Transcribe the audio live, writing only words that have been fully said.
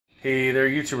Hey there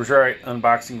YouTubers, alright,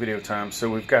 unboxing video time. So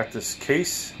we've got this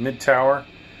case, mid-tower.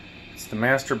 It's the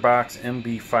MasterBox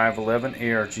MB511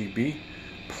 ARGB.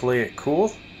 Play it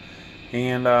cool.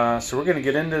 And so we're going to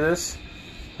get into this.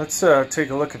 Let's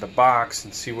take a look at the box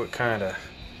and see what kind of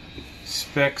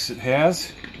specs it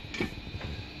has. And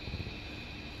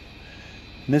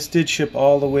this did ship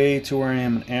all the way to where I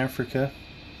am in Africa.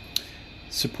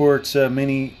 Supports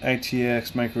mini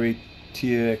ATX, micro ATX,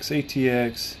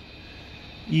 ATX,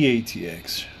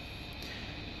 eATX.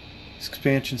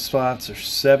 Expansion slots are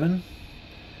 7.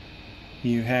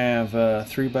 You have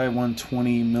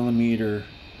 3x120 millimeter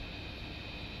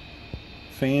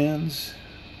fans,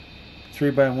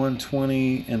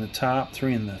 3x120 in the top,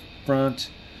 3 in the front,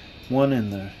 1 in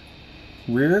the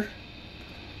rear.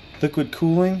 Liquid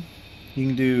cooling, you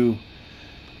can do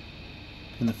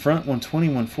in the front 120,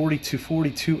 140,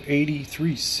 240, 280,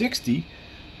 360.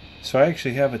 So I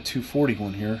actually have a 240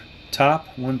 one here. Top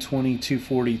 120,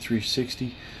 240,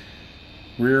 360.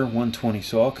 Rear 120.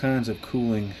 So all kinds of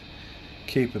cooling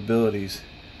capabilities.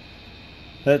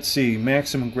 Let's see.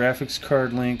 Maximum graphics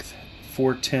card length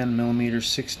 410 millimeters,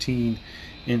 16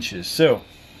 inches. So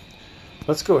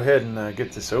let's go ahead and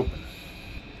get this open.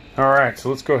 Alright, so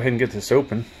let's go ahead and get this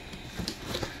open.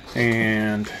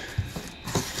 And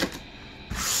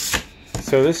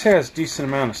so this has a decent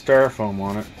amount of styrofoam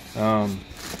on it.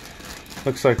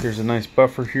 Looks like there's a nice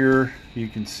buffer here. You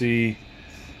can see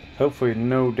hopefully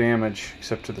no damage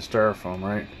except to the styrofoam,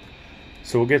 right?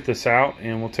 So we'll get this out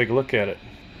and we'll take a look at it.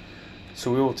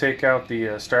 So we will take out the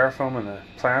styrofoam and the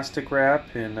plastic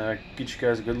wrap and get you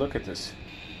guys a good look at this.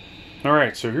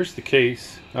 Alright, so here's the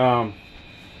case. Looks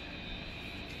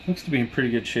to be in pretty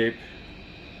good shape.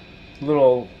 A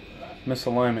little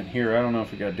misalignment here. I don't know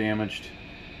if it got damaged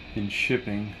in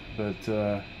shipping, but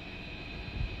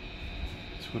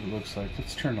that's what it looks like.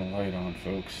 Let's turn the light on,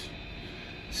 folks.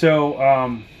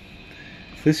 So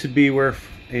this would be where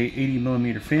a 80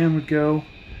 millimeter fan would go.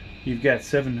 You've got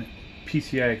 7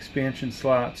 PCI expansion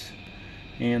slots,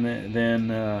 and then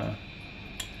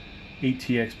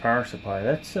ATX power supply.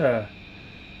 That's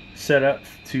set up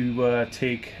to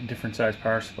take different size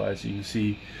power supplies. You can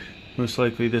see most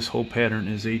likely this whole pattern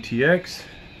is ATX.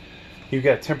 You've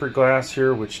got tempered glass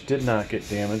here, which did not get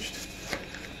damaged.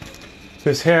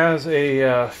 This has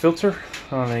a filter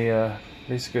on a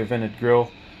basically a vented grill,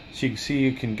 so you can see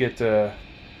you can get a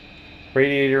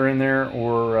radiator in there,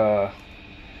 or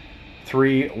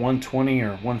 3 120 or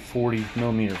 140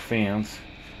 millimeter fans,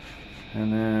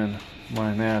 and then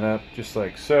line that up just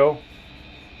like so,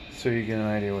 so you get an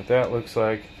idea what that looks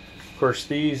like. Of course,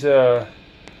 these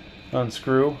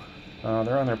unscrew.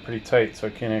 They're on there pretty tight, so I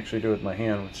can't actually do it with my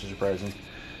hand, which is surprising.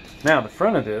 Now the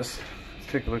front of this,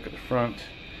 let's take a look at the front.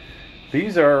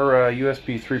 These are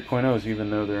USB 3.0s, even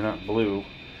though they're not blue.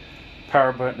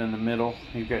 Power button in the middle.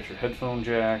 You've got your headphone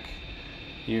jack.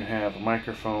 You have a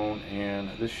microphone, and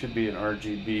this should be an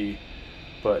RGB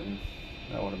button,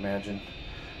 I would imagine,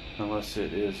 unless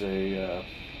it is a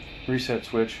reset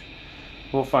switch.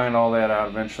 We'll find all that out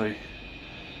eventually.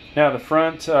 Now the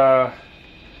front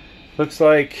looks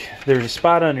like there's a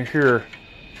spot under here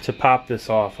to pop this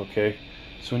off, okay?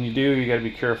 So when you do, you got to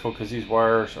be careful because these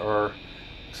wires are,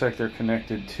 looks like they're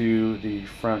connected to the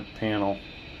front panel.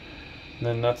 And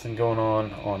then nothing going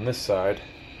on this side.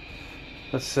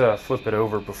 Let's flip it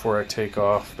over before I take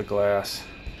off the glass.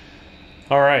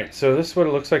 Alright, so this is what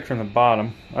it looks like from the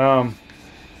bottom. I'm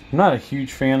not a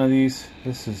huge fan of these.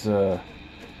 This is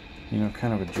you know,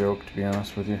 kind of a joke, to be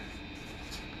honest with you.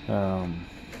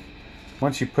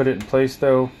 Once you put it in place,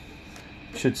 though,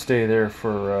 it should stay there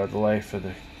for the life of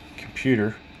the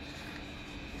computer.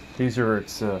 These are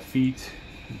its feet.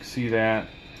 You can see that.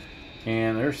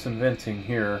 And there's some venting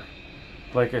here.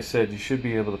 Like I said, you should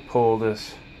be able to pull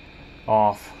this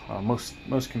off.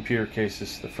 Most computer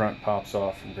cases, the front pops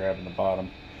off from grabbing the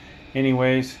bottom.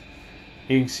 Anyways,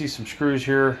 you can see some screws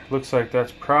here. Looks like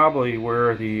that's probably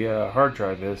where the hard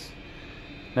drive is.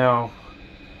 Now,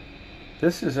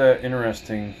 this is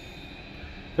interesting.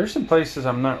 There's some places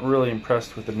I'm not really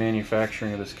impressed with the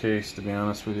manufacturing of this case, to be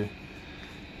honest with you.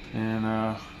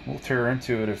 And we'll tear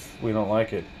into it if we don't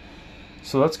like it.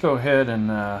 So let's go ahead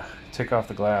and take off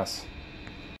the glass.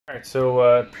 Alright,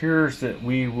 so it appears that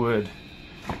we would,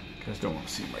 you guys don't want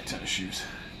to see my tennis shoes,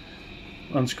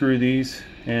 unscrew these,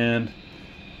 and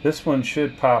this one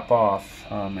should pop off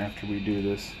after we do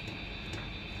this.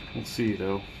 We'll see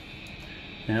though.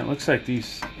 And it looks like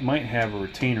these might have a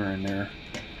retainer in there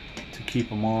to keep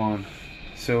them on.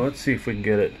 So let's see if we can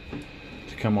get it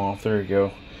to come off. There you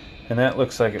go. And that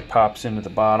looks like it pops into the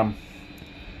bottom.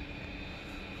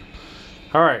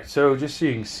 Alright, so just so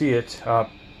you can see it,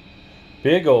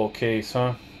 big old case,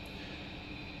 huh?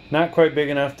 Not quite big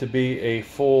enough to be a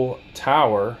full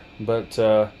tower,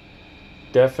 but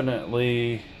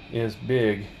definitely is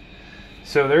big.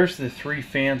 So there's the 3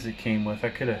 fans it came with. I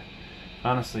could have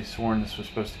honestly sworn this was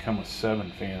supposed to come with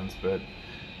 7 fans, but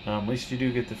at least you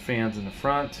do get the fans in the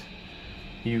front.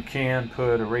 You can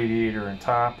put a radiator on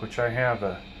top, which I have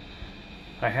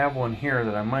one here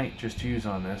that I might just use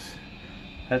on this.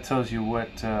 That tells you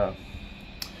what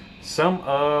some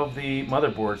of the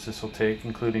motherboards this will take,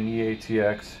 including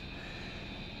ATX.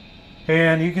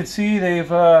 And you can see they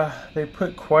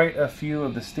put quite a few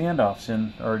of the standoffs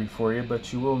in already for you,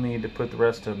 but you will need to put the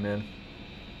rest of them in.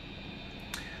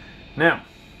 Now,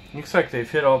 looks like they've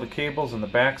hit all the cables on the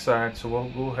back side, so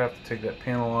we'll have to take that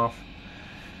panel off.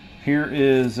 Here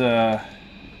is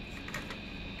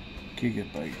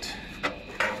Gigabyte.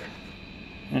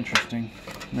 Interesting.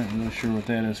 Not really sure what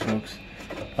that is, folks.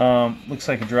 Looks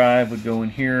like a drive would go in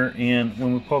here, and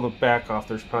when we pull the back off,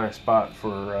 there's probably a spot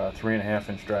for a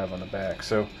 3.5-inch drive on the back.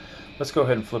 So let's go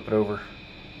ahead and flip it over.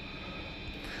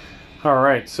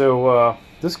 Alright, so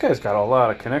this guy's got a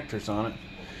lot of connectors on it.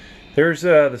 There's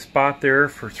the spot there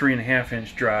for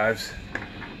 3.5-inch drives.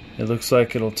 It looks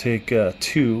like it'll take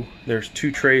 2. There's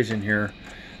 2 trays in here.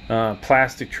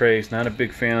 Plastic trays. Not a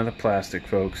big fan of the plastic,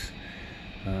 folks.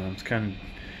 It's kind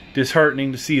of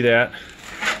disheartening to see that.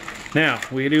 Now,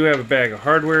 we do have a bag of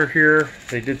hardware here.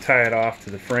 They did tie it off to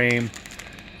the frame.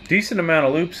 Decent amount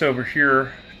of loops over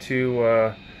here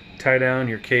to tie down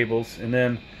your cables. And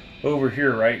then over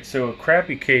here, right? So a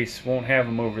crappy case won't have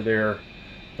them over there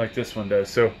like this one does.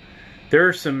 So there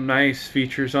are some nice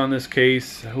features on this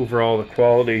case. Overall, the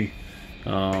quality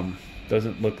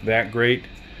doesn't look that great,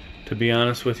 to be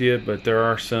honest with you. But there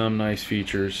are some nice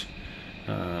features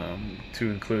to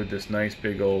include this nice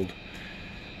big old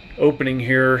opening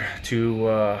here to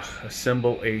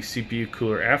assemble a CPU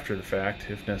cooler after the fact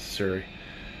if necessary.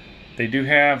 They do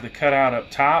have the cutout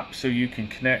up top so you can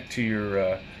connect to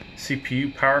your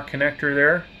CPU power connector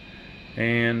there,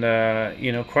 and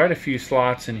you know, quite a few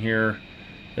slots in here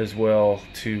as well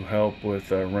to help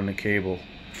with running cable.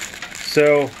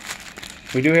 So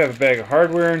we do have a bag of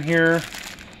hardware in here.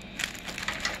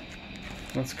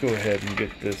 Let's go ahead and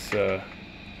get this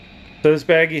so this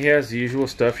baggie has the usual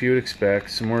stuff you would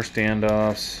expect. Some more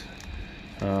standoffs,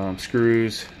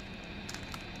 screws,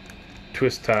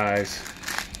 twist ties.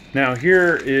 Now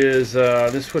here is,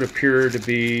 this would appear to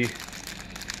be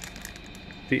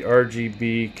the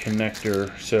RGB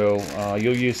connector. So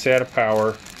you'll use SATA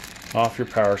power off your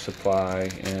power supply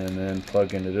and then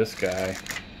plug into this guy.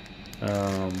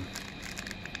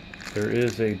 There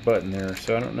is a button there,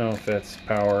 so I don't know if that's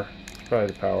power. It's probably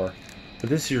the power. But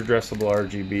this is your addressable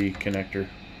RGB connector.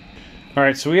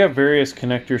 Alright, so we have various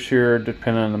connectors here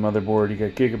depending on the motherboard. You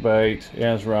got Gigabyte,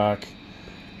 ASRock.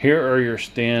 Here are your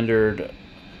standard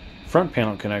front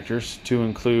panel connectors to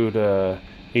include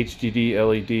HDD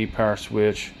LED power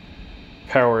switch,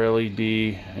 power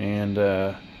LED, and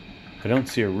I don't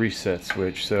see a reset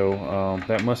switch, so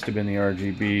that must have been the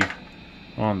RGB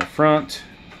on the front.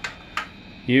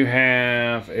 You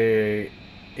have a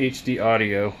HD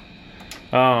audio.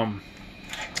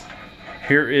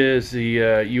 Here is the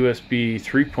USB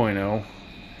 3.0,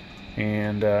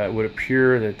 and it would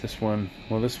appear that this one,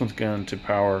 well, this one's going to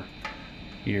power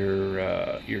your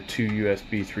 2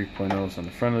 USB 3.0s on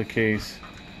the front of the case.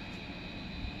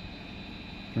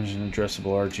 There's an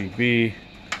addressable RGB.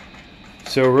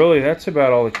 So really, that's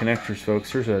about all the connectors,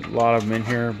 folks. There's a lot of them in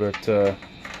here, but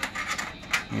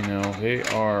you know, they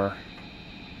are.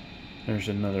 There's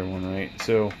another one, right?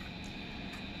 So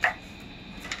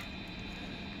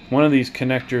one of these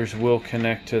connectors will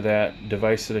connect to that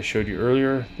device that I showed you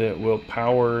earlier that will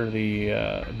power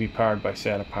the be powered by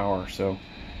SATA power. So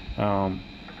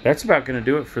that's about going to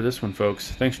do it for this one, folks.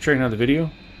 Thanks for checking out the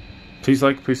video. Please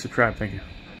like, please subscribe. Thank you.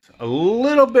 A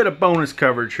little bit of bonus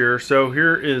coverage here. So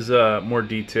here is more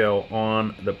detail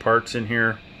on the parts in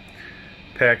here.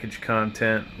 Package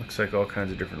content. Looks like all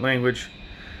kinds of different language.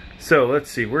 So let's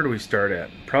see, where do we start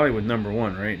at? Probably with number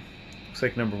 1, right? Looks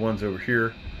like number 1's over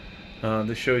here.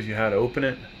 This shows you how to open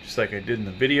it, just like I did in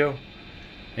the video.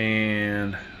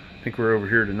 And I think we're over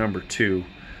here to number 2.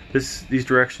 These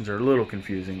directions are a little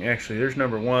confusing. Actually, there's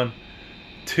number 1,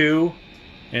 2,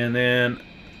 and then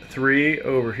 3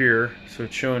 over here. So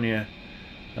it's showing you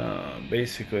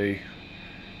basically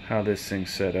how this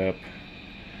thing's set up.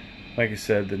 Like I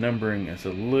said, the numbering is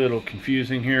a little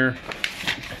confusing here.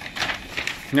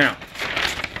 Now,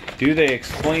 do they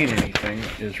explain anything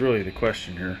is really the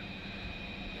question here.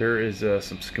 There is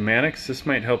some schematics. This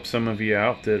might help some of you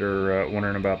out that are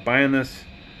wondering about buying this.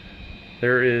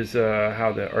 There is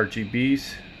how the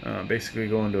RGBs basically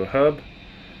go into a hub,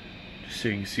 just so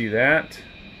you can see that.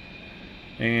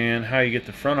 and how you get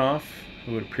the front off,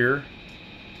 it would appear.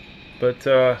 But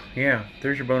yeah,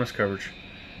 there's your bonus coverage.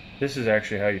 This is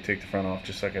actually how you take the front off,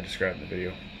 just like I described in the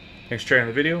video. Thanks for checking out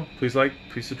the video. Please like,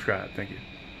 please subscribe. Thank you.